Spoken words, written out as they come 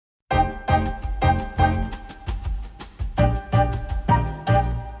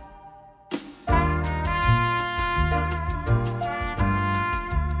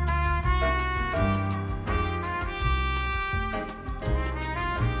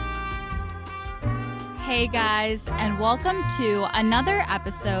Hey guys, and welcome to another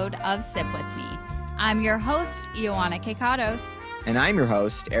episode of Sip With Me. I'm your host, Ioana Kekatos. And I'm your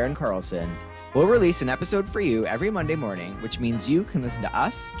host, Aaron Carlson. We'll release an episode for you every Monday morning, which means you can listen to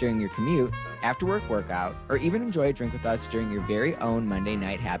us during your commute, after work workout, or even enjoy a drink with us during your very own Monday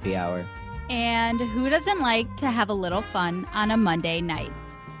night happy hour. And who doesn't like to have a little fun on a Monday night?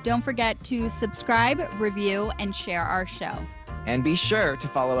 Don't forget to subscribe, review, and share our show. And be sure to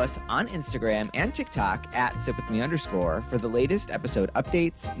follow us on Instagram and TikTok at SipWithMe_ for the latest episode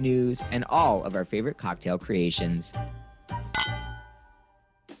updates, news, and all of our favorite cocktail creations.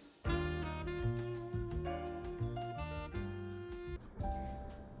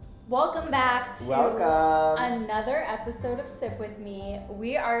 Welcome back to Welcome. another episode of Sip With Me.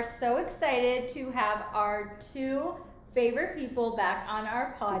 We are so excited to have our two favorite people back on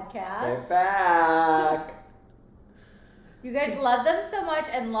our podcast. They're back. You guys love them so much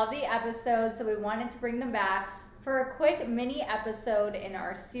and love the episode, so we wanted to bring them back for a quick mini episode in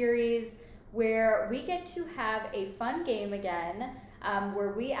our series where we get to have a fun game again,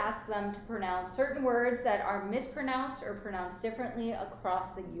 where we ask them to pronounce certain words that are mispronounced or pronounced differently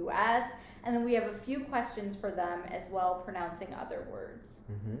across the U.S., and then we have a few questions for them as well, pronouncing other words.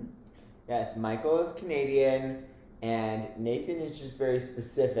 Mm-hmm. Yes, Michael is Canadian, and Nathan is just very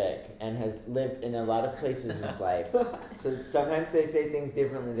specific and has lived in a lot of places in his life. So sometimes they say things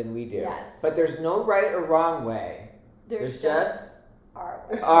differently than we do. Yes. But there's no right or wrong way. There's just our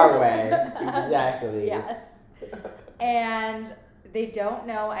way. our way. Exactly. Yes. And they don't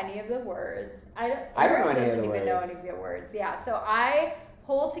know any of the words. I don't know Eric any of doesn't the even know words. any of the words. Yeah. So I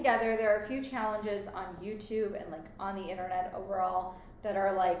pulled together. There are a few challenges on YouTube and like on the internet overall that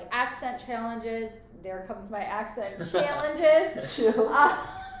are like accent challenges. There comes my accent challenges.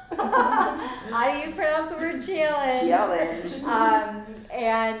 How do you pronounce the word challenge? Challenge.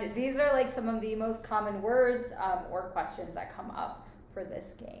 And these are like some of the most common words or questions that come up for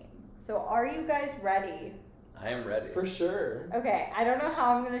this game. So are you guys ready? I am ready. For sure. Okay, I don't know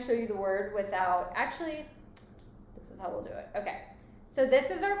how I'm going to show you the word without, actually, this is how we'll do it. Okay, so this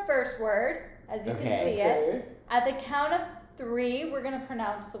is our first word, as you can see it. At the count of 3, we're going to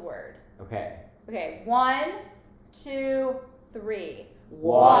pronounce the word. Okay. Okay, 1, 2, 3.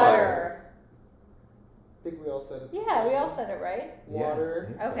 Water. I think we all said it. Yeah, we all said it, right?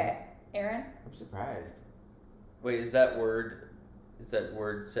 Water. Yeah, I think so. Okay, Aaron? I'm surprised. Wait, is that word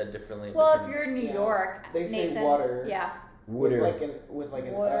said differently? in Well, if different- you're in New Yeah. York, They say Nathan, water. Yeah. Water. With like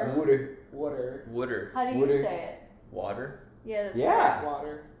an Water. Water. water. Water. How do you Water. say it? Water? Yeah. That's Yeah.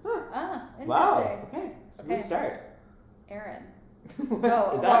 Water. Ah, interesting. Wow. Okay. Smooth Okay. start. Aaron. Is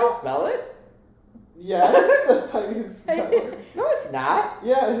that how you spell it? Yes, that's how you spell it. No, it's not.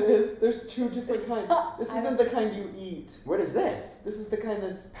 Yeah, it is. There's 2 different kinds. This I isn't the kind you eat. What is this? This is the kind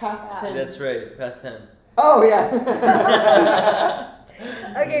that's past Yeah. tense. That's right. Past tense. Oh, yeah.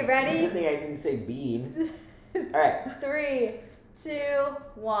 Okay, Good ready? thing I didn't say bean. All right. 3, 2,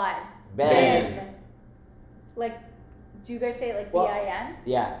 1. Ben. Like, do you guys say it like Well- B-I-N?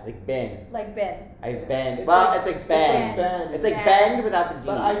 Yeah, like Ben. Like Ben. I bend. It's Well, like- it's like It's bend. like Ben. It's like Ben. bend without the D.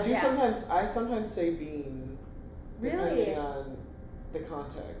 But I do Yeah. I sometimes say bean. Really? Depending on the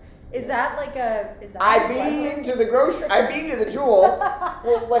context. Is that like a... Is that I like bean to the grocery. I bean to the jewel.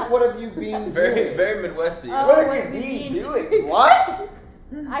 Well, like, what have you been Very, doing? very Midwesty. Oh. What have what you have you been been doing? What?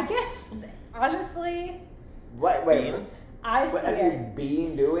 I guess, honestly, What? Wait. Bean? I What see have you it.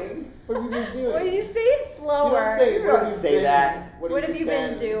 been doing? What have you been doing? Well, you say it You slower. don't say, You what don't have you say been? that. What have you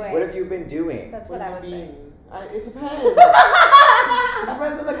been doing? What have you been doing? That's What what I have would you say. been? It depends. It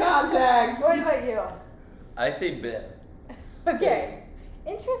depends on the context. What about you? I say Ben. Okay.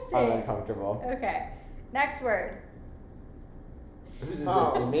 I'm Interesting. uncomfortable. Okay. Next word. Who's this?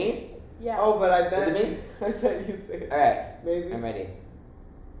 Oh. Is it me? Yeah. Oh, but I Is bet. it me? I bet you say it. All right. Maybe. I'm ready.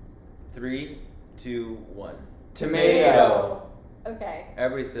 3, 2, 1. Tomato. Okay.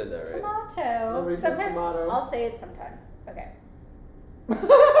 Everybody said that, right? Tomato. Nobody says Sometimes- tomato. I'll say it sometimes. Okay.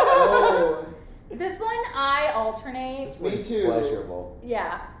 Oh, This one I alternate. This one's too. Pleasurable.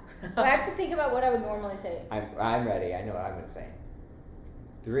 Yeah. But I have to think about what I would normally say. I'm ready. I know what I'm gonna say.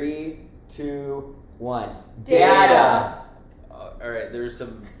 3, 2, 1. Data. All right, there's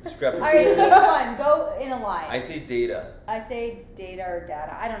some All discrepancy. right, each one. Go in a line. I say data. I say data or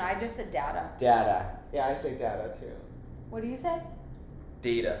data. I don't know. I just said data. Data. yeah, I say data too. What do you say?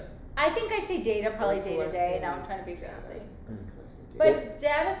 Data. I think I say data probably Like day to day. collecting Now I'm trying to be data. fancy. Mm. But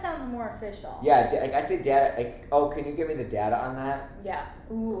data sounds more official. Yeah, like I say data. Like, oh, can you give me the data on that? Yeah.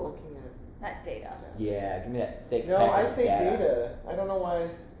 Ooh, Looking at not data. Yeah, give me that thick. No, pack I of say data. I don't know why.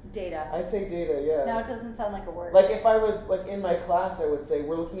 Data. I say data, yeah. No, it doesn't sound like a word. Like if I was like in my class, I would say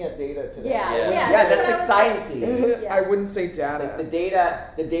we're looking at data today. Yeah, Yeah. yeah. Yeah, that's what like I was saying. sciencey. Yeah. I wouldn't say data. Like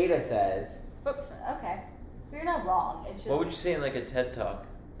the data says. But, okay. You're not wrong. It's just What would you say in like a TED talk?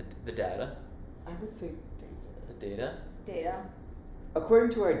 The data? I would say data. The data? data.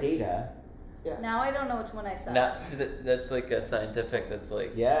 According to our data, Now I don't know which one I said. Not see, that's like a scientific. That's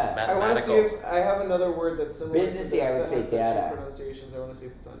like yeah. I want to see mathematical. if I have another word that's similar to Businessy, this I would that say has the data. two pronunciations. I want to see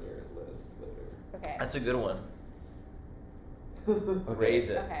if it's on your list later. Okay. That's a good one. Okay. Raise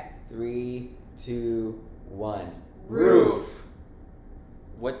it. Okay. 3, 2, 1. Roof.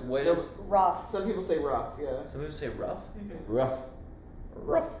 What No, is? Rough. Some people say rough, yeah. Some people say rough. Mm-hmm. Rough.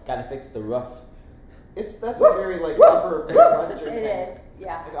 Rough. Gotta fix the rough. That's a very like upper Midwestern It thing. is.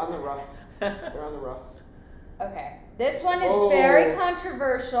 Yeah. Like on the rough. They're on the rough. Okay. This one is Oh. very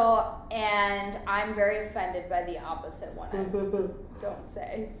controversial, and I'm very offended by the opposite one. I don't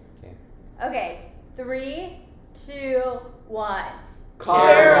say. Okay. Okay. 3, 2, 1.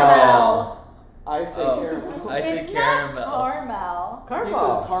 Caramel. I say Oh. caramel. I say It's caramel. not caramel. He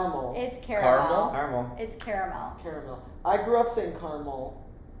says Caramel. caramel. It's caramel. Caramel. It's caramel. Caramel. I grew up saying caramel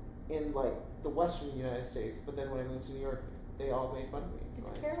in like the western United States, but then when I moved to New York, they all made fun of me, so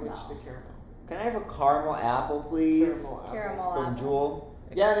It's I caramel. switched to caramel. Can I have a caramel apple, please? Caramel apple. Caramel From apple. Jewel.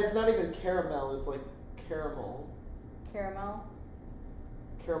 Yeah, and it's not even caramel, it's like caramel. Caramel.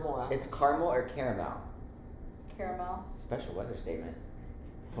 Caramel apple. It's caramel or caramel? Caramel. Special weather statement.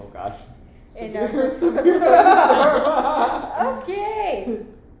 Oh gosh. severe thunderstorm. Okay.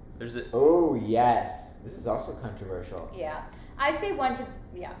 There's a. Oh yes. This is also controversial. Yeah. I say 1 to.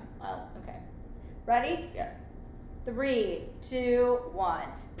 Yeah. Well, okay. Ready? Yeah. 3, 2, 1.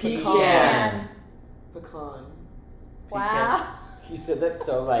 Pecan. Pecan. Wow. You said that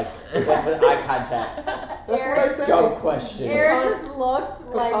so like with eye contact. That's what I Aaron- said. Dumb question. Aaron just looked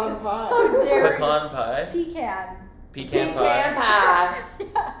like. Pecan pie. How dare you. Pecan pie. Pecan. Pecan pie. pie.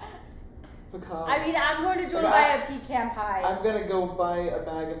 Yeah. Pecan. I mean, I'm going to Jordan Okay, buy a pecan pie. I'm gonna go buy a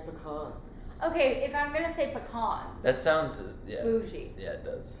bag of pecans. Okay, if I'm gonna say pecans, That sounds yeah. bougie. Yeah, it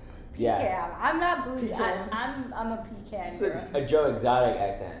does. Yeah. Pecan. I'm not bougie. Pecans. I'm a pecan It's girl. a Joe Exotic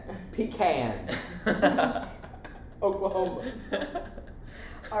accent. Pecan. Oklahoma.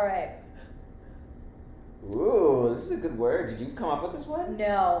 All right. Ooh, this is a good word. Did you come up with this one?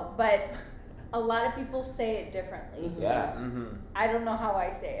 No, but a lot of people say it differently. Mhm. Yeah. Mm-hmm. I don't know how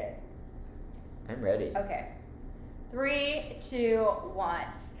I say it. I'm ready. Okay. 3, 2, 1.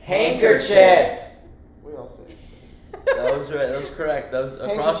 Handkerchief. We all say it. That was right. That was correct. That was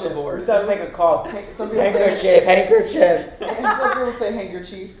across the Handkerchief. We board. sound like a call. Some people say Handkerchief. Handkerchief. and some people say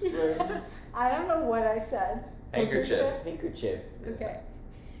handkerchief. Right? I don't know what I said. Handkerchief. Handkerchief. Okay.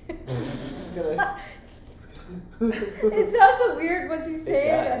 It's gonna. It sounds so weird once you say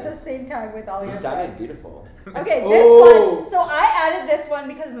it at the does. same time with all You your sounded friends. beautiful. Okay, this Oh. one. So I added this one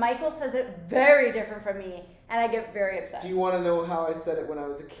because Michael says it very different from me, and I get very upset. Do you want to know how I said it when I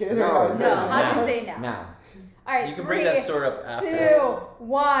was a kid? No, or how I No, said it how now? do you say it now? Now. All right, You can bring that 3, story up after. 2,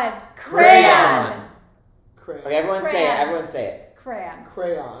 1. Crayon. Crayon. Okay, everyone say it. Crayon. Everyone say it. Crayon.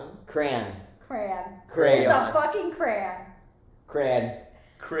 Crayon. Crayon. Crayon. It's Crayon. a fucking crayon. Crayon.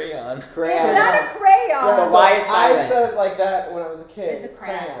 Crayon. It's Crayon. not a crayon. Yeah, The so Y is I silent. said it like that when I was a kid. It's a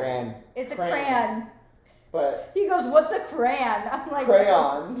crayon. Crayon. It's a Crayon. crayon. But He goes, "What's a crayon?" I'm like,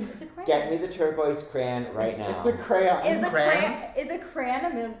 crayon. It's a crayon. Get me the turquoise crayon right now. It's a crayon. Is a Crayon? crayon? Is a crayon a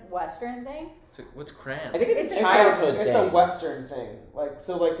Midwestern thing? So what's crayon? I think it's It's a a- childhood It's thing. a Western thing. Like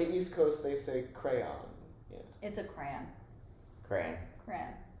the East Coast, they say crayon. Yeah. It's a crayon. Crayon. Crayon.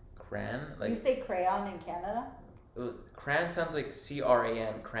 Crayon? You Like say crayon in Canada? crayon sounds like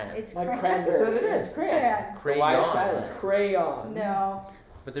CRAN. Crayon. It's Like crayon. cranberry. That's what it is. Crayon. The Y is Crayon. silent. Crayon. No,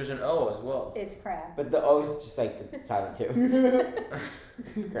 But there's an O as well. it's crayon. But the O is just like the silent too.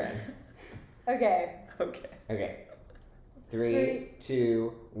 Crayon. Okay. Okay. Okay. 3,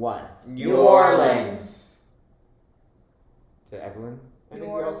 2, 1. New Orleans. Did everyone? I New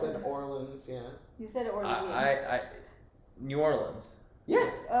think we all said Orleans. Orleans, yeah. You said Orleans. I New Orleans. Yeah.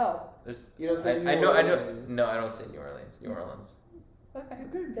 Oh, There's You don't say New I know Orleans. no, I don't say New Orleans. New Orleans. okay.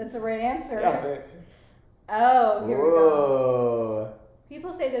 That's the right answer. Yeah. Oh, here we go. Whoa.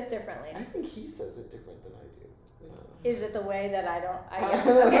 People say this differently. I think he says it different than I do. Yeah. Is it the way that I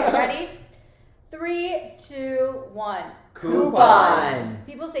don't? Okay, ready? 3, 2, 1. Coupon.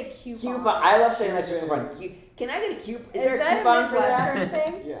 People say coupon. Coupon. I love saying that just for fun. Can I get a coupon? Is there a coupon a for that?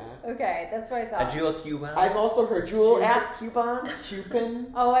 Midwestern thing? Yeah. Okay, that's what I A thought. jewel coupon. I've also heard Jewel Cupid- app coupon?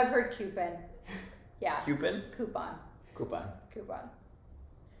 Coupon. Oh, I've heard coupon. Yeah, Coupon. coupon. Coupon. Coupon.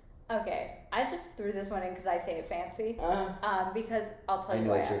 Okay, I just threw this one in because I say it fancy. Because I'll tell I you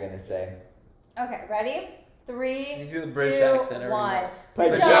know why. what you're gonna say. Okay, ready? 3, You do the British 2, accent. I already 1. know.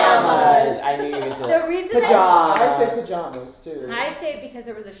 Pajamas. I knew you were gonna say that. The reason Pajamas. I say pajamas too. I say it because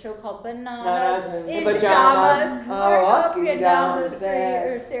there was a show called Bananas Bananas in in pajamas. Pajamas. Oh, We're walking down the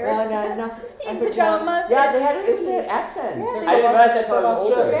stairs. or stairs. Bananas In pajamas. Yeah, they had accents. Yeah, I they didn't did. realize that's how I was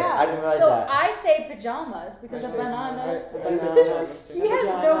From older. Yeah. I didn't realize So that. I say pajamas because I of say- bananas. I say pajamas too. He has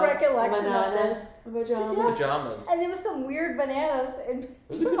no recollection of Bananas. this. Pajamas. Pajamas. And there was some weird bananas and It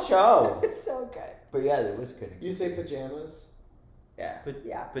was a good show. It was so good. But yeah, it was good. You say pajamas? Yeah.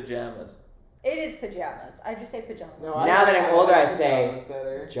 Yeah. Pajamas. It is pajamas. I just say pajamas. No, Now that I'm older, I like say pajamas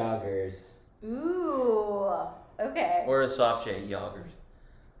better. joggers. Ooh. Okay. Or a soft J, joggers.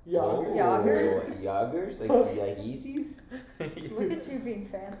 Yoggers. Joggers? Joggers? Like Yeezys? Look at you being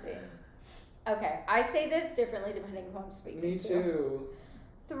fancy. Okay, I say this differently depending on who I'm speaking Me to. too.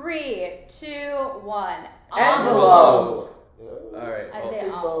 3, 2, 1. Envelope. Alright, I well, say say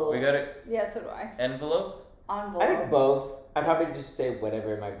envelope. both. we got it. Yeah, so do I. Envelope? Envelope. I think both. I probably just say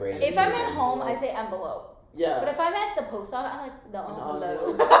whatever in my brain. is If I'm thinking. at home, I say envelope. But Yeah. if I'm at the post office, I'm like, the An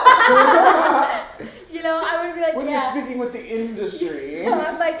envelope. You know, I would be like, When yeah. you're speaking with the industry.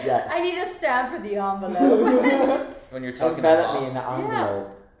 I'm like, Yes. I need a stamp for the envelope. When you're talking Envelop me about in the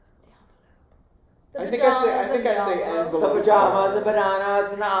envelope. The I think I say pajamas and the envelope. The pajamas, the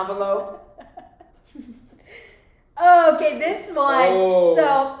bananas, and the envelope. Okay, this one. Oh.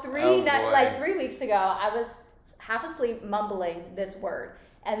 So Oh, boy. like 3 weeks ago, I was half asleep mumbling this word,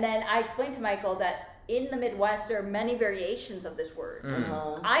 and then I explained to Michael that in the Midwest there are many variations of this word.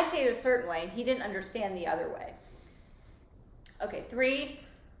 Uh-huh. I say it a certain way, and he didn't understand the other way. Okay, 3,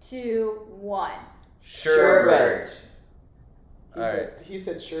 2, 1. Sherbet. He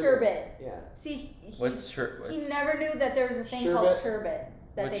said sherbet. Sherbet. Yeah. See, what's sherbet? he never knew that there was a thing called Sherbet? sherbet.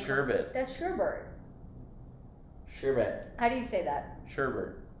 That What's they call- sherbet? That's sherbet. Sherbet. How do you say that? Sherbet.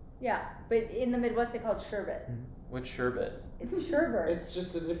 Yeah, but in the Midwest they call it sherbet. What's sherbet? It's sherbet. It's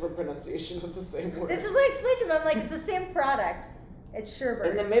just a different pronunciation of the same word. This is what I explained to him. I'm like, it's the same product. It's sherbet.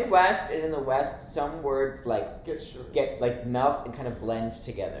 In the Midwest and in the West, some words like Get sherbet. get like melt and kind of blend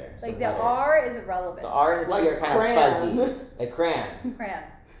together. Like Some the letters. R is irrelevant. The R and the T Like are kind crayon. of fuzzy. Like crayon. Crayon.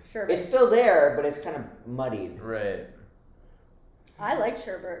 Sherbet. It's still there, but it's kind of muddied. Right. I like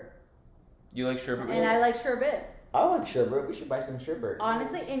sherbet. You like sherbet? And I like sherbet. I like sherbet. We should buy some sherbet.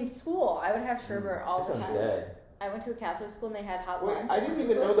 Honestly, in school, I would have sherbet all That the sounds time. good. I went to a Catholic school and they had hot Wait, lunch. I didn't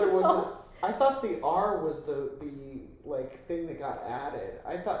even know there was a. I thought the R was the like thing that got added.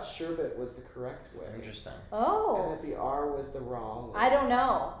 I thought sherbet was the correct way. Interesting. And Oh, that the R was the wrong way. I don't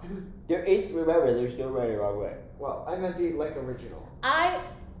know. There is, remember, there's no right or wrong way. Well, I meant the like original. I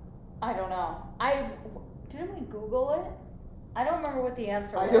don't know. Didn't we Google it? I don't remember what the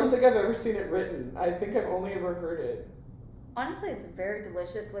answer was. I don't think I've ever seen it written. I think I've only ever heard it. Honestly, it's very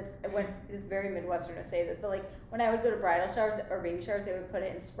delicious when it's very Midwestern to say this, but like when I would go to bridal showers or baby showers, they would put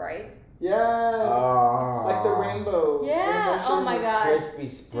it in Sprite. Yes. Oh. Like the rainbow. Yeah. rainbow Oh my sherbet. God. Crispy ever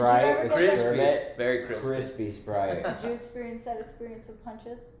Sprite with get that? sherbet. Very crispy. Crispy Sprite. Did you experience that experience of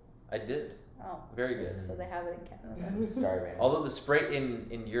punches? I did. Oh, Very good. so they have it in Canada. I'm starving. Although the Sprite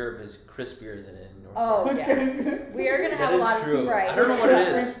in Europe is crispier than in North Oh America. yeah, we are gonna have That a is lot true. of Sprite. I don't know what it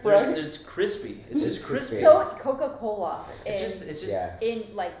is. Crispy Sprite. It's crispy. It's just crispy. So Coca-Cola It's just Yeah.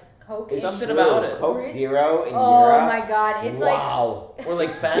 in like Coke. It's something true. about it. Coke Really? Zero in Oh Europe. my God, it's wow. or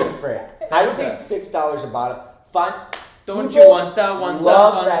like Fanta. Different. I would pay $6 a bottle. Fun. Don't People you want that? Want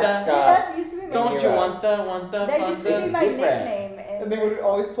love that? that Fanta? stuff. That used to be my Don't you Europe. want that? Want that? That used to be Fanta? my different. nickname. And they would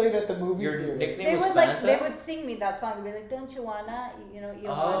always play it at the movie Your theater. nickname They was would Fanta. they would sing me that song and be like, "Don't you wanna, you know, you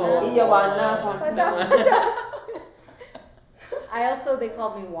Oh. wanna." You wanna Fanta, Fanta. I also they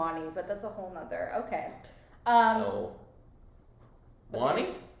called me Wani, but that's a whole nother. Okay. Oh. Wani?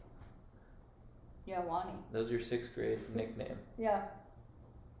 Yeah, Wani. That was your 6th grade nickname. Yeah.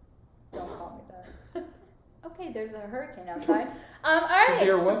 Don't call me that. Okay, there's a hurricane outside. All right.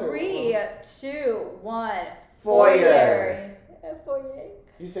 Severe weather. 3, 2, 1. Foyer. Foyer.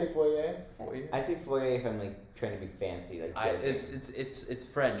 You say foyer? Foyer? I say foyer if I'm like trying to be fancy, like joking. It's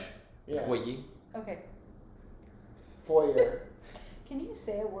French. Yeah. Foyer. Okay. Foyer. Can you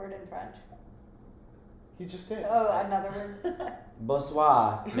say a word in French? He just did. Oh, another word.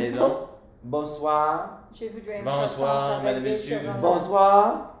 Bonsoir. Maison. Bonsoir. Je voudrais Bonsoir, me madame, des monsieur. cheveux.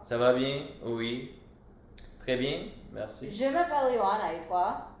 Bonsoir. Ça va bien? Oui. Très bien. Merci. Je m'appelle Johanna et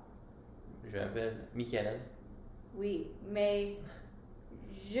toi? Je m'appelle Michael. Oui, mais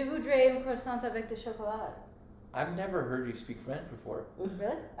je voudrais un croissant avec du chocolat. I've never heard you speak French before.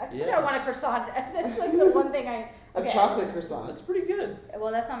 Really? I told you Yeah. I want a croissant. That's like the one thing I. A chocolate croissant. That's pretty good.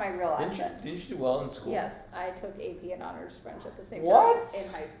 Well, that's not my real accent. Didn't you do well in school? Yes, I took AP and honors French at the same What? time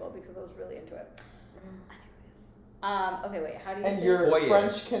in high school because I was really into it. Okay, wait. How do you And say your Foyer.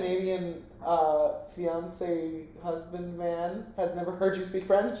 French Canadian fiance husband man has never heard you speak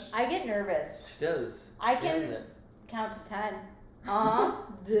French? I get nervous. She does. I She can hasn't. count to 10. 1,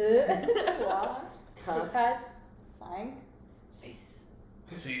 2, 3, Can't. 4, 5, 6,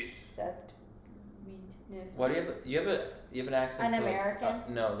 Jeez. 7, 8, 9. Why do you have an accent? An for, like,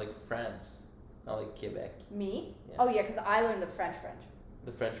 American? no, like France, not like Quebec. Me? Yeah. Oh yeah, because I learned the French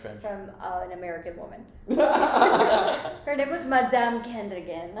The French. from an American woman. That's Her name was Madame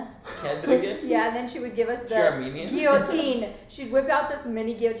Kendrigan. Kendrigan? Yeah, and then she would give us She the Armenian? guillotine. She'd whip out this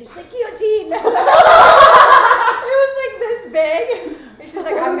mini guillotine. She's like, guillotine! It was like this big. And she's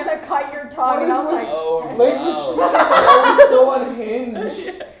like, I'm gonna cut your tongue. And I was like, Oh, language wow. teachers are always so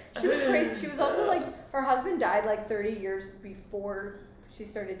unhinged. she was great. She was also like, her husband died like 30 years before she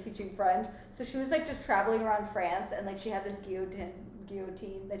started teaching French. So she was like just traveling around France and like she had this guillotine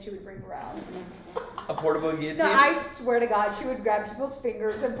that she would bring around. A portable guillotine? No, I swear to God, she would grab people's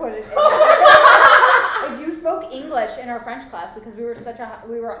fingers and put it in. If you spoke English in our French class, because we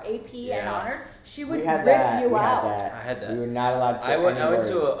were AP and Yeah. honors, she would We rip had that. you we out. Had that. I had that. We were not allowed to say I went any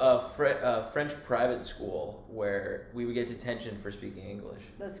to words. a French private school where we would get detention for speaking English.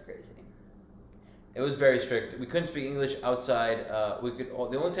 That's crazy. It was very strict. We couldn't speak English outside. The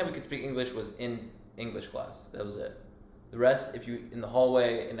only time we could speak English was in English class. That was it. The rest, if you in the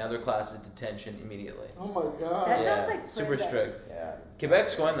hallway in other classes, detention immediately. Oh my god. That Yeah, sounds like super prison. strict. Yeah.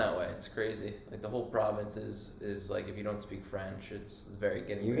 Quebec's going that way. It's crazy. Like the whole province is like if you don't speak French, it's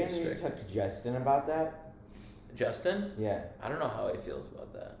getting You're very gonna need to strict. talk to Justin about that. Justin, Yeah. I don't know how he feels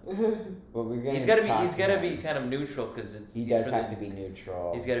about that. Well, we're gonna. He's gotta talk be to him. kind of neutral because it's He he's does really- have to be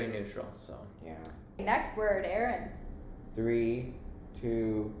neutral. He's got to be neutral. So Yeah. Next word, Aaron. 3,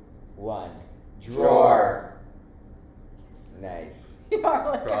 2, 1. Drawer. Nice. You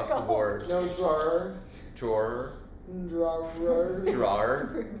are like Across a the gold. board. No drawer. Drawer. Drawer.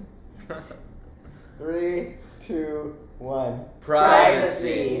 Drawer. 3, 2, 1.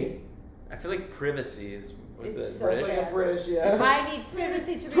 Privacy. I feel like privacy is was It's it so British? Like a British, yeah. I need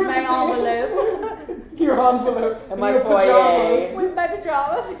privacy to be Privacy. my envelope. Your envelope. And my your foyer. pajamas. With my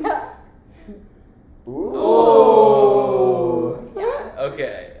pajamas. Yeah. Ooh. Oh. Yeah.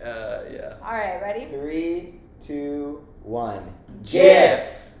 Okay. Yeah. All right, ready? 3, 2, 1.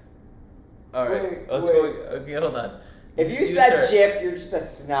 GIF. All right. Wait, let's wait. go. Okay, hold on. If you You said start. GIF, you're just a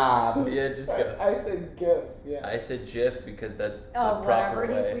snob. Yeah, just go. I said GIF, yeah. I said GIF because that's Oh, the proper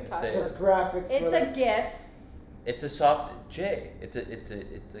whatever, way we to talked say It's it. graphics. It's whatever. a GIF. It's a soft J. It's a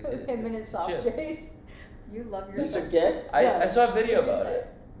Him and his a soft GIF. J's. You love your There's a stuff. GIF? I saw a video What did you about say? it.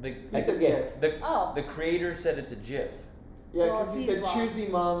 I He said said GIF. GIF. Oh. The creator said it's a GIF. Yeah, Well, because he he's said wrong. choosy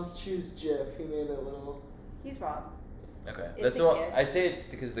moms choose GIF. He made a little. He's wrong. Okay, It's that's a the one. GIF. I say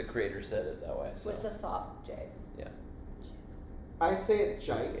it because the creator said it that way. So. With the soft J. I say it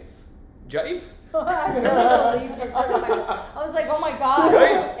jive. Jive? I really believed it for a second. I was like, oh my god.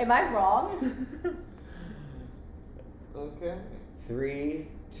 Right. Am I wrong? Okay. 3,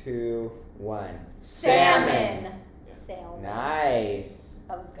 2, 1. Salmon. Salmon. Nice.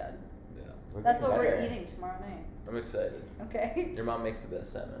 That was good. Yeah, That's what getting we're better. eating tomorrow night. I'm excited. Okay. Your mom makes the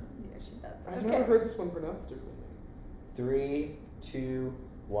best salmon. Yeah, she does. I've Okay. never heard this one pronounced differently. 3, 2,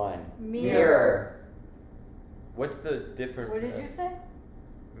 1. Mirror. What's the different? What did you say?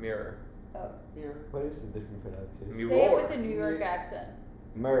 Mirror. Oh. Mirror. What is the different pronunciation? Mirror. Say it with a New York Mirror. accent.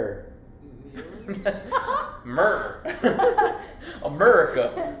 Myrrh. Myrrh.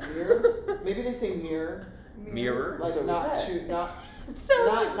 America. Mirror. Maybe they say mirror. Mirror. Like So not what's to not Sounds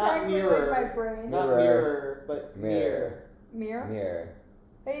not exactly mirror. like my brain. not Mirror. mirror, but Mirror. mirror. Mirror? Mirror.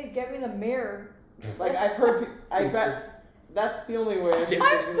 Hey, get me the mirror. Like I've heard. I bet that's the only way. I can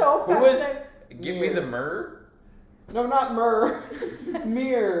I'm think of so Who was- passive. Give me the Mirror. myrrh. it. No, not mirror.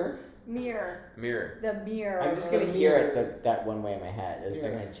 Mirror. Mirror. Mirror. The mirror. I'm just mirror. gonna hear it that one way in my head. It's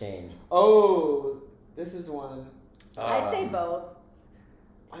not Yeah. gonna change. Oh, this is one. I say Um, both.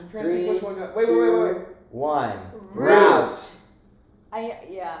 I'm trying to 3, think which one. Wait. 1. Root.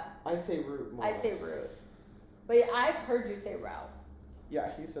 Yeah, I say root more. I say root. But I've heard you say route.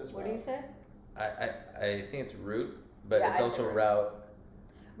 Yeah, he says What route. do you say? I think it's root, but Yeah, it's I also say root. route.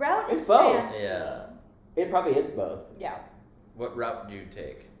 Route It's is both. fancy. Yeah. It probably is both. Yeah, What route do you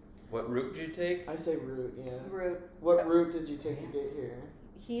take? What route do you take? I say root. Yeah. root. What route did you take to get here?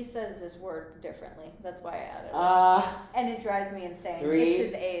 He says this word differently. That's why I added it. Ah. And it drives me insane. 3,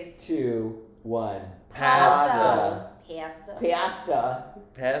 It's his A's. 2, 1. Pasta. Pasta. Pasta.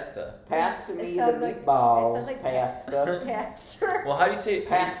 Pasta. Pasta It me the sounds like- meatballs. it sounds like pasta. Pasta. Well, how do you say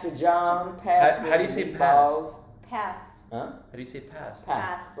Pasta John. Pasta how do you say meatballs. Past. Huh? How do you say pasta?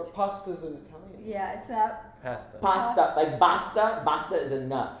 Pasta. But pasta's in Italian. Yeah, it's not. Pasta. Pasta. Like basta. Basta is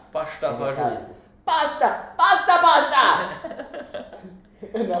enough. Pasta in fagioli. Italian. Pasta. Pasta. Pasta.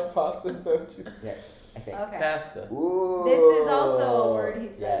 Enough pasta, is that what you said? Yes, I think. Okay. Pasta. Ooh. This is also a word he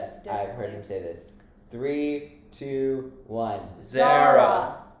says Yes, I've heard differently. him say this. 3, 2, 1.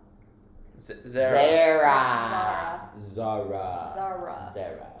 Zara. Zara. Zara. Zara. Zara.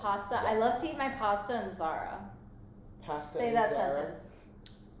 Zara. Pasta. I love to eat my pasta in Zara. Pasta Say and that Zara. sentence.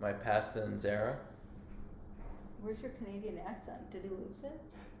 My pasta and Zara. Where's your Canadian accent? Did he lose it?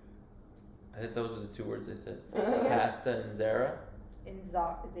 I think those are the 2 words I said. Say it again. Pasta and Zara. In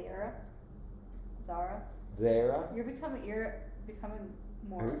Zara? Zara? Zara. You're becoming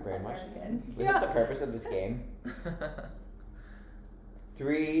more Are we brainwashed? American. Was that the purpose of this game?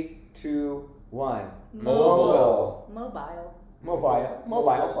 3, 2, 1. Mobile. Mobile.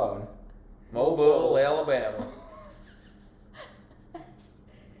 Mobile phone. Mobile, Alabama.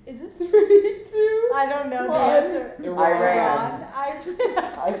 Is this 3, 2. I don't know the One. answer. Iran. I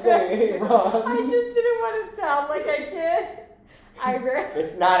say Iran. I just didn't want to sound like I did. Iran.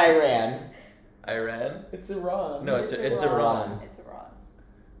 It's not Iran. Iran? It's Iran. No, it's Iran. It's Iran.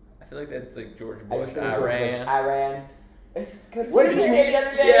 I feel like that's like George I Bush. just think George Bush. Iran. Iran. It's because What did you say the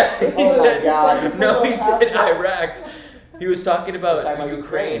other day? Yeah, he Oh my said- god. No, he said Don't have Iraq. He was talking about Talking about Ukraine,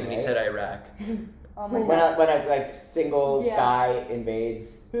 Ukraine, and he right? said Iraq. Oh my When god. a like single Yeah. guy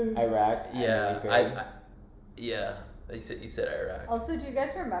invades Iraq. and Yeah, Ukraine. yeah. He said Iraq. Also, do you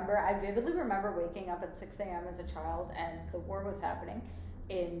guys remember? I vividly remember waking up at 6 a.m. as a child, and the war was happening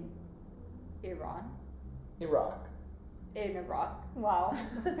in Iran. Iraq. In Iraq. Wow.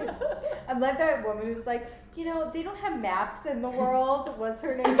 I'm like that woman who's like, you know, they don't have maps in the world. What's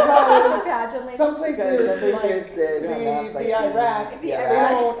her name? Imagine, like, Some places Because some like places they don't have maps, the like Iraq, the they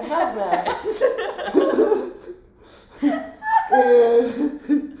Iraq. don't have maps. And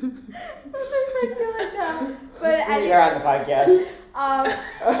sometimes I feel like that. But You're anyway, on the podcast.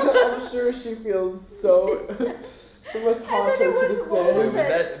 I'm sure she feels so. It must And haunt then her it to was this what day. was Wait,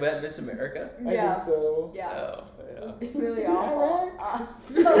 it? was that Miss America? I yeah, think so. yeah, Oh, yeah. it's really awful.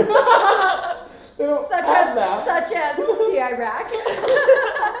 They don't Such have as, maps. such as the Iraq.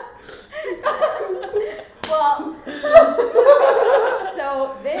 Well,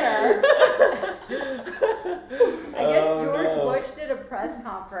 so there, I guess Oh, George no. Bush did a press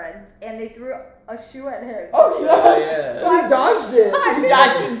conference and they threw a shoe at him. Oh Oh, yeah. yeah. So he dodged it. He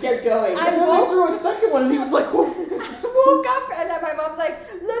dodged and kept going. I And then they threw a second one, and he was like, "Whoa." I woke up and then my mom's like,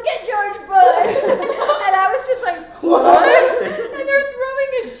 "Look at George Bush," and I was just like, What? And they're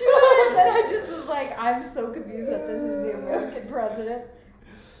throwing a shoe at him, and I just was like, I'm so confused that this is the American president.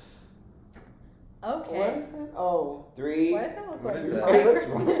 Okay. What is it? Oh. 3, Why does that look What like is a that? Hey, what's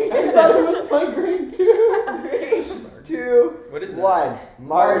migraine? wrong? I thought it was migraine too. 3, 2, What is that? 1.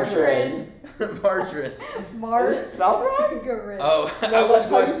 Margarine. Margarine. Is it spelled wrong? Margarine. Oh, I No, was that's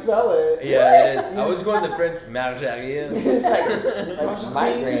how you going. spell it. Yeah, it is. I was going the French margarine. It's like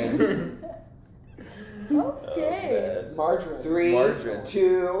migraine. Okay. Margarine. 3, Margarine.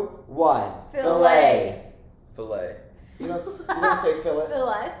 2, 1. Fillet. Filet. You don't say fillet.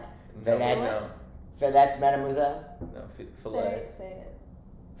 Fillet. Filet. No, Filet, mademoiselle. no, filet. Say it.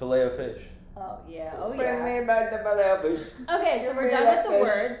 Filet of fish. Oh yeah. Oh Tell me yeah. about the filet of fish. Okay, so we're Give me done that with the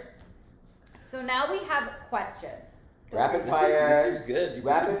fish. words. So now we have questions. Rapid This fire. is good. You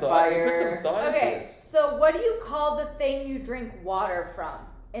Rapid put some thought. You put fire. some thought into Okay, this. so what do you call the thing you drink water from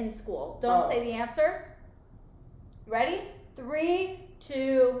in school? Don't Oh. say the answer. Ready? 3,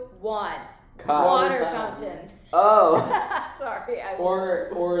 2, 1. Cup. Water fountain. Oh. Sorry, I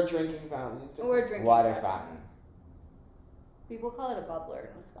Or a drinking fountain. or a drinking Water fountain. People call it a bubbler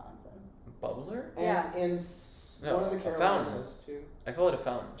in Wisconsin. Bubbler? And Yeah. in No, one of the a fountain. Carolinas too. I call it a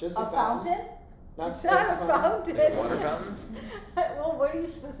fountain. Just A fountain? Not It's not a specifying. fountain. Like a water fountain? Well, what do you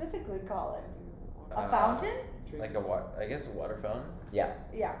specifically call it? A fountain? Like a water. I guess a water fountain. Yeah.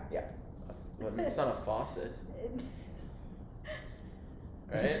 Yeah. Well, it's not a faucet,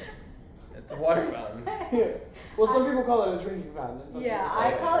 right? It's a water fountain. Well, some people call it a drinking fountain. and some Yeah, people I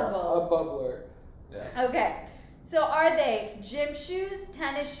it call it a both. bubbler. Yeah. Okay. So are they gym shoes,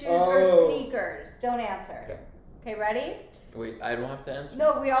 tennis shoes, or Oh. sneakers? Don't answer. Okay, ready? Wait, I don't have to answer.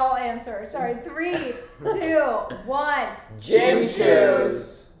 No, we all answer. Sorry. 3, 2, 1. Gym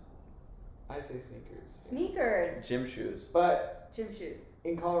shoes. I say sneakers. Sneakers. Gym shoes. But Gym shoes.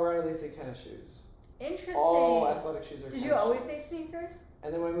 in Colorado, they say tennis shoes. Interesting. All athletic shoes are Did tennis you always shoes. say sneakers?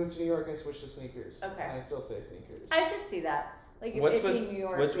 And then when I moved to New York, I switched to sneakers. Okay. And I still say sneakers. I could see that. Like What's it with being New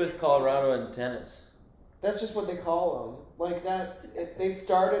York. What's with it's- Colorado and tennis? That's just what they call them. Like that, they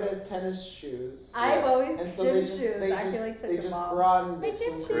started as tennis shoes. I've always And so gym they just shoes. they I just feel like such they a just mom. broadened My it to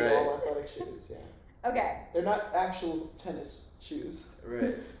gym include shoes. all athletic shoes. Yeah, Okay. they're not actual tennis shoes.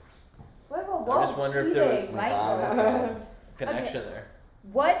 Right. Whoa, I just wonder if there was cheating, some Michael. violence. Connection there.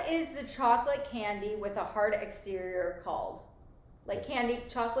 What is the chocolate candy with a hard exterior called? Like candy,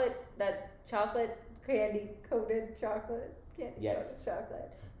 chocolate, that chocolate candy coated chocolate candy Yes. coated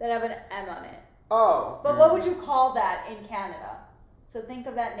chocolate that have an M on it. Oh, But what would you call that in Canada? So think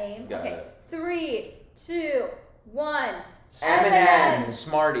of that name. Got okay. it. 3, 2, 1. M&Ms.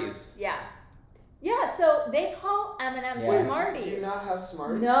 Smarties. Yeah. Yeah, so they call M&M's Yeah. Smarties. do you not have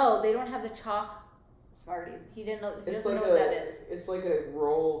Smarties? No, they don't have the chalk Smarties. He didn't know. He It's doesn't like know what that is. it's like a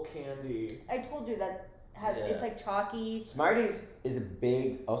roll candy. I told you that has Yeah. it's like chalky. Smarties is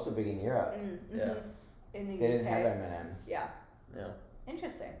also big in Europe. Mm-hmm. Yeah. In the They UK. didn't have M&Ms. Yeah. Yeah.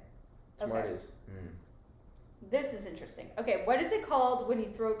 Interesting. Okay. Smarties. Mm. This is interesting. Okay, what is it called when you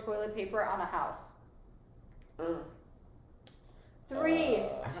throw toilet paper on a house? Mm. 3, I don't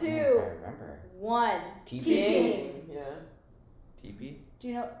know 2, if I remember. 1. Teeping. Yeah. TP? Do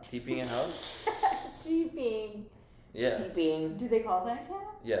you know TPing a house? teeping? Yeah. Teeping. Do they call it that in Canada?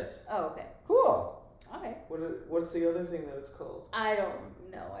 Yes. Oh, okay. Cool. Okay. What's the other thing that it's called? I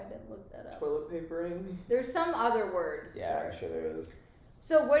don't know. I didn't look that up. Toilet papering. There's some other word. Yeah, for I'm it. sure there is.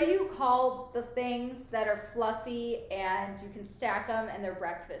 So what do you call the things that are fluffy and you can stack them and they're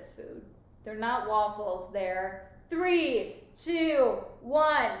breakfast food? They're not waffles. They're 3, 2,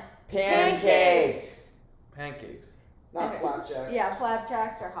 1. Pancakes. Pancakes. Not Okay. flapjacks. Yeah,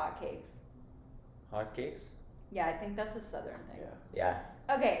 flapjacks or hotcakes. Hotcakes? Yeah, I think that's a southern thing. Yeah.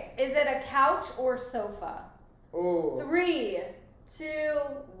 Yeah. Okay, is it a couch or sofa? Oh. 3, 2,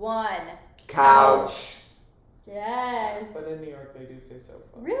 1. Couch. Yes. But in New York, they do say sofa.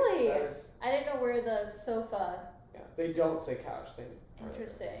 Really? That is, I didn't know where the sofa. yeah. They don't say couch. They.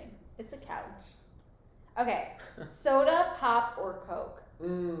 Interesting. It's a couch. Okay. Soda, pop, or Coke?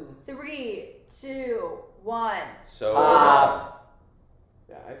 Mm. 3, 2, 1. Soda. Pop.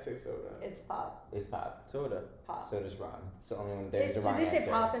 Yeah, I say soda. It's pop. It's pop. Soda. Pop. Soda's wrong. It's the only one. There's a Did wrong they say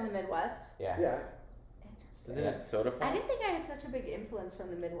answer. pop in the Midwest? Yeah. Yeah. Interesting. Isn't it soda pop? I didn't think I had such a big influence from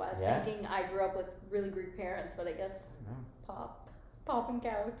the Midwest, Yeah. thinking I grew up with really Greek parents, but I guess No. pop. Pop and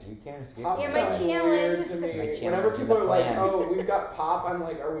couch. You can't escape. Pop Yeah, this my sounds one. challenge. weird to me. My challenge Whenever in people the are like, plan. "Oh, we've got pop," I'm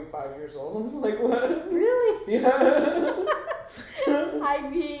like, "Are we 5 years old?" Like what? Really? Yeah. I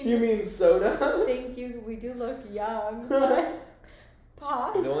mean, You mean soda? thank you. We do look young, but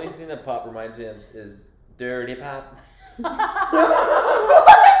pop. The only thing that pop reminds me of is dirty pop.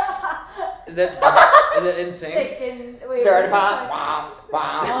 Is that in sync? Thick and wait. Dirty what's pop. that?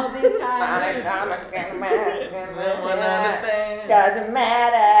 Wow. All these times. No one understands. Doesn't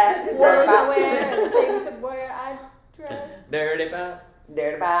matter. What Dirty I pop. wear, the things of where I dress. Dirty pop.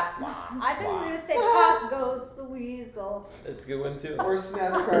 Dirty pop. I think we're gonna say pop goes the weasel. That's a good one too. Or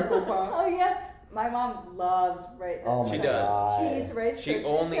snap crackle pop? Oh yes, my mom loves rice. Oh my She does. God. She eats Rice She Krispies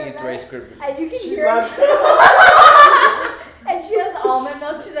only at eats night. Rice Krispies. And you can She hear loves and she has almond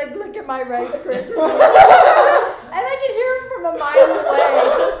milk. She's like, look at my Rice Krispies. And I can hear it from a mile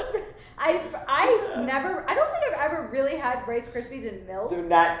away. Just, I don't think I've ever really had Rice Krispies in milk. They're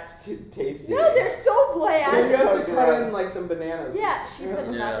not tasty. No, they're so bland. You have So to cut gross. in like some bananas. Yeah, she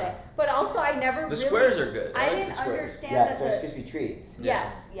puts Yeah. nothing. But also, I never The really. squares are good. I like didn't the squares. understand Yeah, that so it's the. Krispy treats.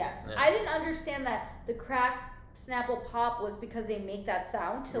 Yes, yes. Yeah. I didn't understand that the crack Snapple Pop was because they make that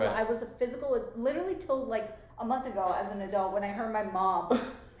sound till Right. I was a physical, literally till like a month ago as an adult when I heard my mom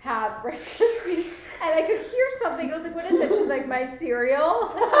have Rice Krispies and I could hear something. I was like, what is it? She's like, my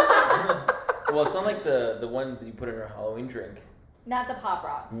cereal. Well, it's not like the one that you put in your Halloween drink. Not the Pop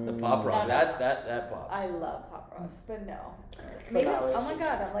Rocks. The pop rock. No, no. That pops. I love Pop Rocks, but no. Maybe, that was oh my just-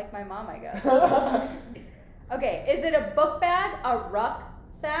 god, I'm like my mom, I guess. Okay, is it a book bag, a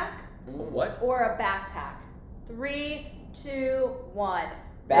rucksack, What? or a backpack? 3, 2, 1.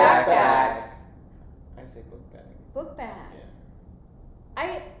 Backpack. I say book bag. Book bag. Yeah.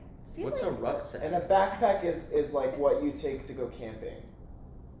 I feel What's a like. rucksack? And a backpack is like what you take to go camping.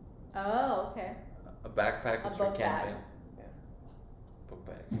 Oh, okay. A backpack A is for book bag. camping. Yeah. Book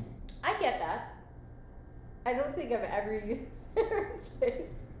bag. I get that. I don't think I've ever used it in space.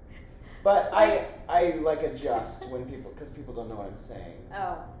 But I like adjust when people don't know what I'm saying.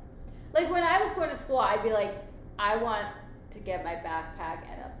 Oh. Like when I was going to school, I'd be like, I want to get my backpack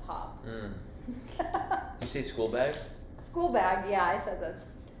and a pop. Mm. Did you say school bag? School bag, yeah, I said this.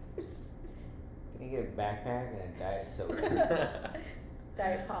 Can you get a backpack and a diet soda?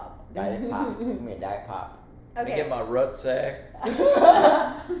 Diet pop. Diet pop. Give me a diet pop. Let me Okay. get my rut sack.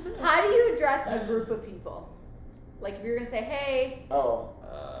 How do you address a group of people? Like if you're gonna say, "Hey, Oh,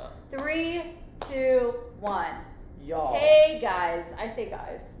 3, 2, 1." y'all. Hey guys. I say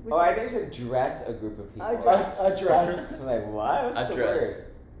guys. Which Oh, I is- think it's address a group of people. Address. Address. I'm like, what? What's the Address. word?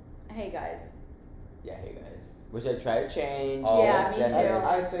 Hey guys. Yeah, hey guys. Which I try to change. Oh, Yeah, me gender. too.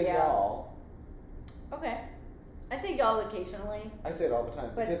 I say Yeah. y'all. Okay. I say y'all occasionally. I say it all the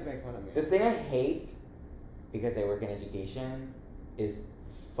time. But- the kids make fun of me. The thing I hate, because I work in education, is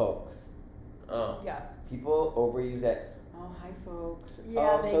folks. Oh. Yeah. People overuse that. Oh, hi, folks.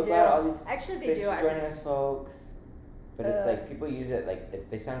 Yeah, oh, they so do. glad all these Actually, they thanks do. for joining us, folks. But it's Uh, like people use it like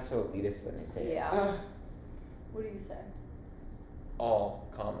they sound so elitist when they say it. Yeah. What do you say? All,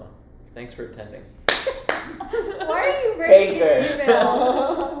 comma. Thanks for attending. Why are you writing Baker. an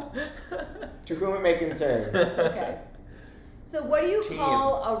email? To whom it may concern. Okay. So what do you Team.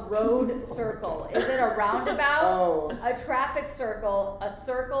 call a road circle? Is it a roundabout, Oh. a traffic circle, a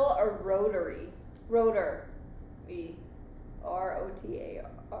circle, a rotary? Rotor. ROTARY.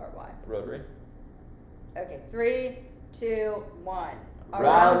 Rotary. Okay, 3, 2, 1. A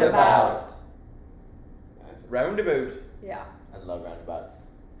Roundabout. Roundabout. Yeah. I love roundabouts.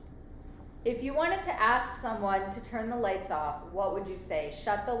 If you wanted to ask someone to turn the lights off, what would you say?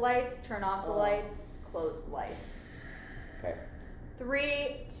 Shut the lights, turn off the Oh. lights, close the lights. Okay.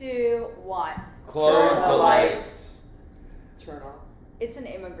 3, 2, 1. Close Turn the the lights. Turn off. It's an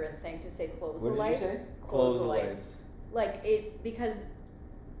immigrant thing to say close What the did you lights. say? Close the lights. Like it because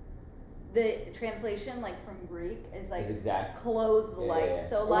the translation like from Greek is like Is exact. close the Yeah, lights. yeah, yeah.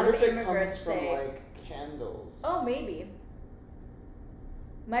 So a I lot wonder of if it immigrants comes from say, like candles. "Oh, maybe."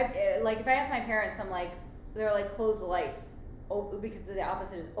 My like if I ask my parents, I'm like, they're like close the lights, because the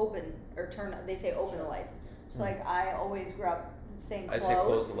opposite is open or turn. They say open the lights. So like I always grew up saying I close. say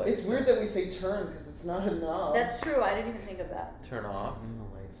close the lights. It's weird that we say turn because it's not a knob. That's true. I didn't even think of that. Turn off. Turn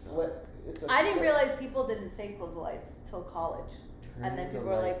the lights off. flip. It's a I didn't flip. realize people didn't say close the lights till college, and then Turn the people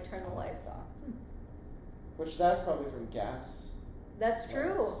were like lights turn the off. lights off. Which that's probably from gas. That's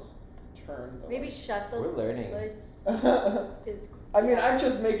true. lights. Turn the Maybe shut the We're learning. lights. lights. Is I mean, yeah. I'm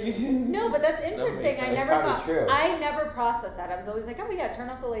just making. No, but that's makes interesting. I sense. never It's probably thought. true. I never processed that. I was always like, oh yeah, turn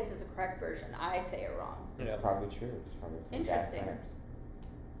off the lights is the correct version. I say it wrong. It's probably true. It's probably from gas Interesting. lamps.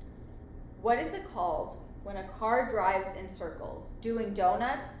 What is it called when a car drives in circles? Doing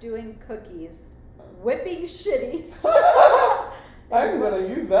donuts, doing cookies, whipping shitties. I'm gonna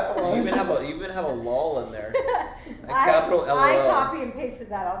use that You one. even have a lull in there. A I, capital LOL. I copy and pasted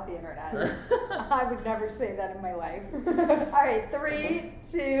that off the internet. I would never say that in my life. All right, 3,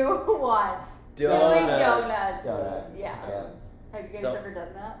 2, 1. Doing donuts. Donuts. Yeah. Donuts. Have you guys So- ever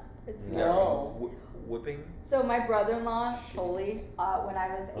done that? It's No. Whipping. So my brother-in-law, Toli, when I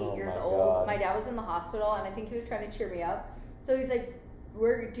was 8 Oh years my old, God. my dad was in the hospital, and I think he was trying to cheer me up. So he's like,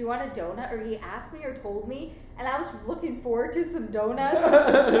 "Do you want a donut?" Or he asked me or told me, and I was looking forward to some donuts.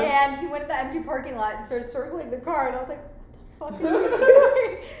 And he went to the empty parking lot and started circling the car, and I was like, "What the fuck are you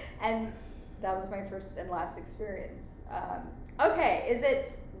doing?" And that was my first and last experience. Okay, is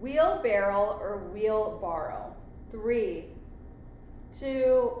it wheelbarrow or wheelbarrow? 3,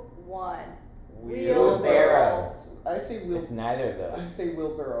 2, 1. Wheelbarrow. I say wheel. It's neither of I those. say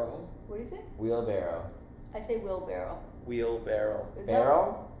wheelbarrow. What do you say? Wheelbarrow. I say wheelbarrow. Wheelbarrow. Is that-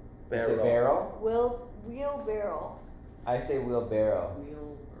 Barrel? You say barrel? Wheelbarrow. I say wheelbarrow.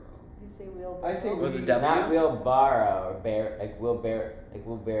 Wheelbarrow. You say wheelbarrow. I say With a wheel- W? Not wheelbarrow or bear like wheelbarrow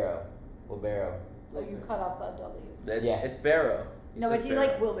wheelbarrow. Wheelbarrow. Oh, you cut off the W. It's, Yeah. it's barrow. He No, says but he barrow.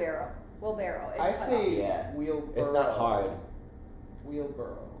 like wheelbarrow. Wheelbarrow. It's I cut say Yeah. wheelbarrow. It's not hard.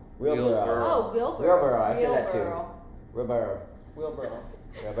 Wheelbarrow. Wheelbarrow. off. Oh, wheelbarrow. Wheelbarrow, I say that too. Wheelbarrow. Wheelbarrow. Wheelbarrow.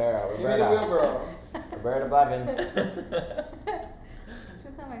 Wheelbarrow. Give me the wheelbarrow. Roberta Blevins. She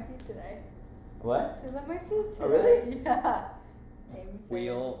was on my feet today. What? She was on my feet today. Oh, really? Yeah. Amy said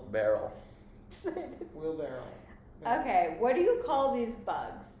Wheel barrel. it. Wheelbarrow. Okay, what do you call these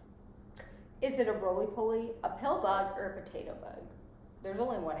bugs? Is it a roly-poly, a pill bug, or a potato bug? There's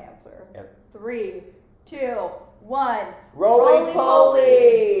only one answer. Yep. 3, 2, 1.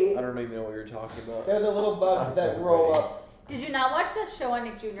 Roly-poly! I don't even know what you're talking about. They're the little bugs That's that roll pretty. up. Did you not watch the show on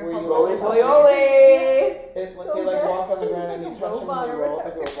Nick Jr. Were called you Roly Roly-Poly? poly oly! It, So they like good. walk on the He's ground and like you a touch them robot and they or roll up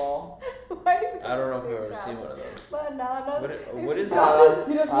whatever. into a ball. Why do we I don't know if say I've ever that? seen one of those. Bananas. What is Pajamas,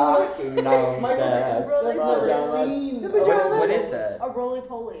 He doesn't fucking Michael nonsense. has never Pajamas. seen. The a- pajamas. What is that? A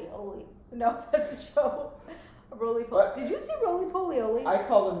roly-poly oly. No, that's a show. A roly-poly. What? Did you see roly-poly oly? I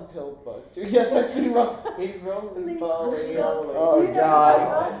call them pill bugs, dude. Yes, I've seen He's rolling, balling, rolling. Oh, You know God.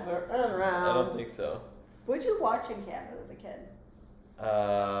 that one? Bugs are around. I don't think so. What'd you watch in Canada as a kid?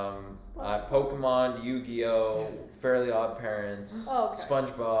 Pokemon, Yu-Gi-Oh, Fairly Odd Parents, Oh, okay.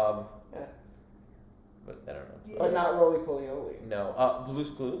 SpongeBob. Yeah. But I don't know. It's But not Roly Poly Oly. No. Blue's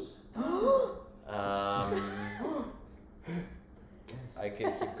Clues. I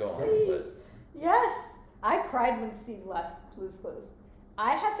could keep going, but Yes, I cried when Steve left Blue's Clues.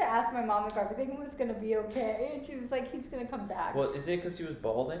 I had to ask my mom if everything was gonna be okay, and she was like, "He's gonna come back." well, is it because he was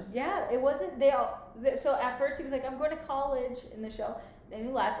balding? Yeah, it wasn't. So at first he was like, "I'm going to college" in the show. Then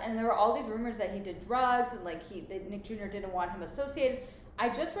he left, and there were all these rumors that he did drugs and like Nick Jr. didn't want him associated. I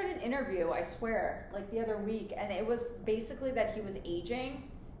just read an interview, I swear, like the other week, and it was basically that he was aging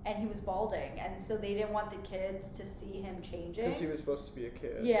and he was balding, and so they didn't want the kids to see him changing. Because he was supposed to be a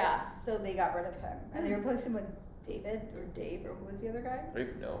kid. Yeah, so they got rid of him, and they replaced him with David or Dave, or who was the other guy? I don't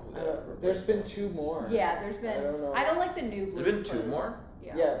even know who I that. don't, there's been 2 more. Yeah, there's been. I don't know. I don't like the new Blues There's been 2 Clues. more.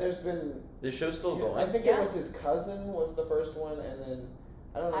 Yeah, there's been. The show's still I going. think Yeah. it was his cousin was the first one, and then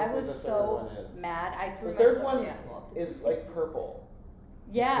I don't know I who was the third so one is. mad. I threw The third myself- one yeah, well, is like purple.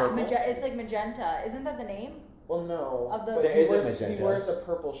 yeah, purple? it's like magenta. Isn't that the name? Well, no. Of the- but There he is a wears, magenta. He wears a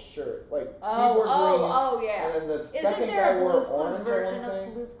purple shirt. Like Steve Oh, wore green. oh, yeah. And then the Isn't second there guy a wore Blues Clues orange. I version wanna say.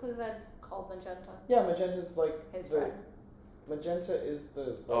 of Blues Clues that's called magenta? Yeah, magenta's like His the friend. magenta is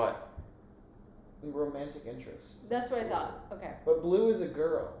the Oh, romantic interest. That's what I thought. Okay. But blue is a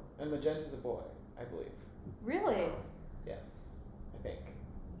girl and magenta's a boy, I believe. Really? Yes, I think.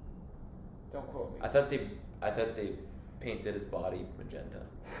 Don't quote me. I thought they painted his body magenta.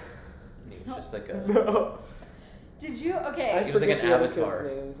 And he was just like a. No. Did you? Okay. I He was like forget an the other avatar.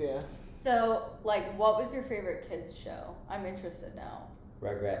 kids' names, yeah. So, like, what was your favorite kids show? I'm interested now.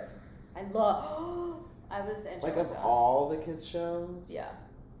 Rugrats. I love. I was Angelica. Like of all the kids shows. Yeah.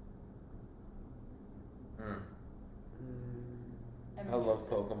 Mm. I'm I love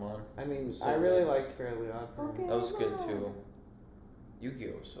interested. Pokemon. I mean, So I really good. liked Fairly Odd Parents. Okay. That was good too.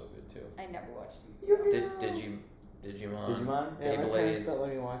 Yu-Gi-Oh was so good too. I never watched you. Digimon. Digimon? Yeah, my Beyblade. parents don't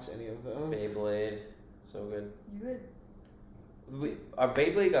let me watch any of those. Beyblade, so good. You would. Our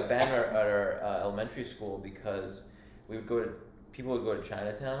Beyblade got banned at our elementary school because people would go to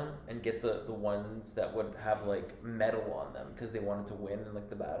Chinatown and get the ones that would have like metal on them because they wanted to win in like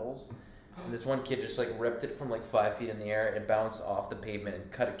the battles. And this one kid just like ripped it from like 5 feet in the air and it bounced off the pavement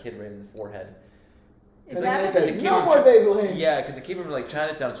and cut a kid right in the forehead. Is And that then they because said, it no came more from- Beyblades! Yeah, because it came from like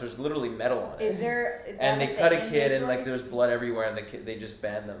Chinatown, so there's literally metal on it. Is there? Is And that they what cut a in kid and like Beyblades? there was blood everywhere and they just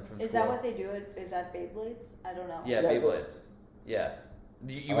banned them from school. Is that what they do? Is that Beyblades? I don't know. Yeah, Yeah, Beyblades. Yeah.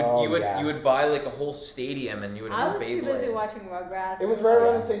 You Oh, would yeah. you would buy like a whole stadium and you would I have was Beyblade. too busy watching Rugrats. It was right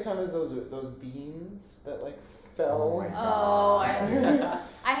around the same time as those beans that like fell. Oh my Oh,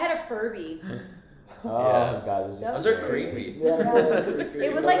 I had a Furby. Oh Yeah. god, those That are Those are scary. creepy. Yeah, they're creepy.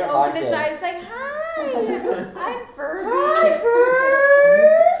 It would Those like are open its haunted. eyes like, "Hi, I'm Furby."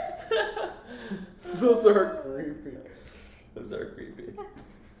 Those are creepy. Those are creepy.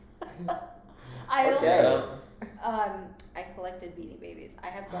 I Okay. also I collected Beanie Babies. I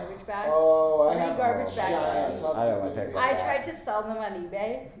have garbage bags. Oh, I 3 have garbage bags. giant tubs I don't of want to Beanie take I that. tried to sell them on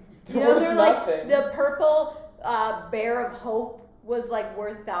eBay. You They're know, worth they're like nothing. the purple Bear of Hope was like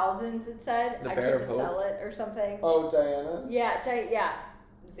worth thousands. It said The I Bear tried of to Hope? sell it or something. Oh, Diana's? Yeah, yeah,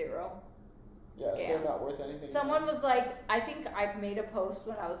 0. Yeah, Scam. they're not worth anything. Someone was like, I think I made a post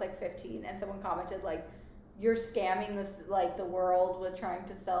when I was like 15, and someone commented like, "You're scamming this like the world with trying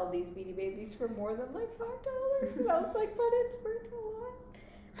to sell these Beanie Babies for more than like $5." And I was like, but it's worth a lot.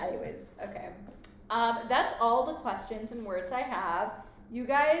 Anyways, okay. That's all the questions and words I have. You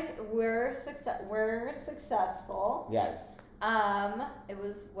guys were successful. Yes. It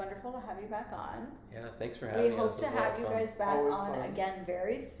was wonderful to have you back on. Yeah, thanks for We having us. hope to It was a lot have of you fun. guys back Always on fun. again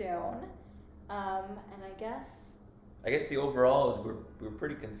very soon. And I guess the overall is we're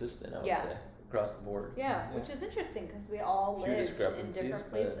pretty consistent, I would Yeah. say, across the board. yeah, which is interesting because we all Few lived in discrepancies, different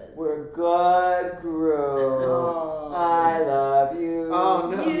but- places. We're a good group. Oh. I love you. Oh,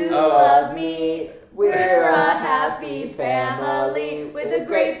 no. You Oh. love me. We're a happy family with a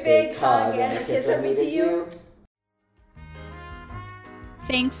great big hug and a kiss from me to you.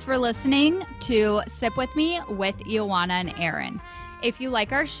 Thanks for listening to Sip With Me with Ioana and Aaron. If you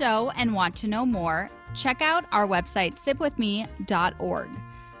like our show and want to know more, check out our website, sipwithme.org.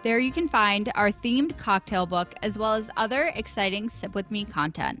 There you can find our themed cocktail book as well as other exciting Sip With Me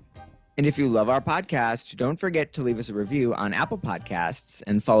content. And if you love our podcast, don't forget to leave us a review on Apple Podcasts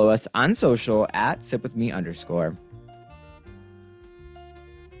and follow us on social at sipwithme_.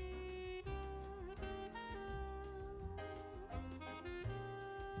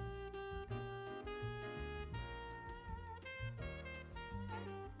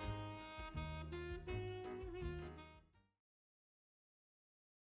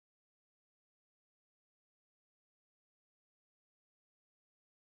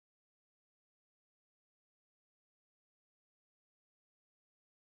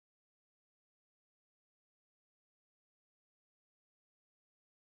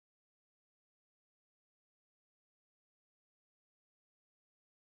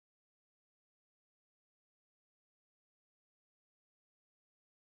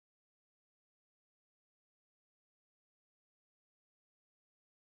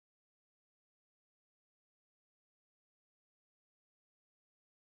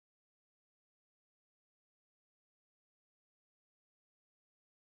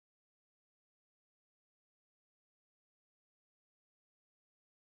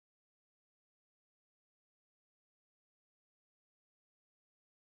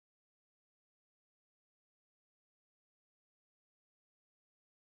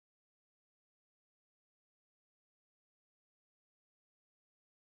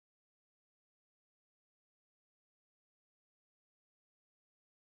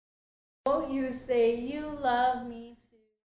 you say you love me?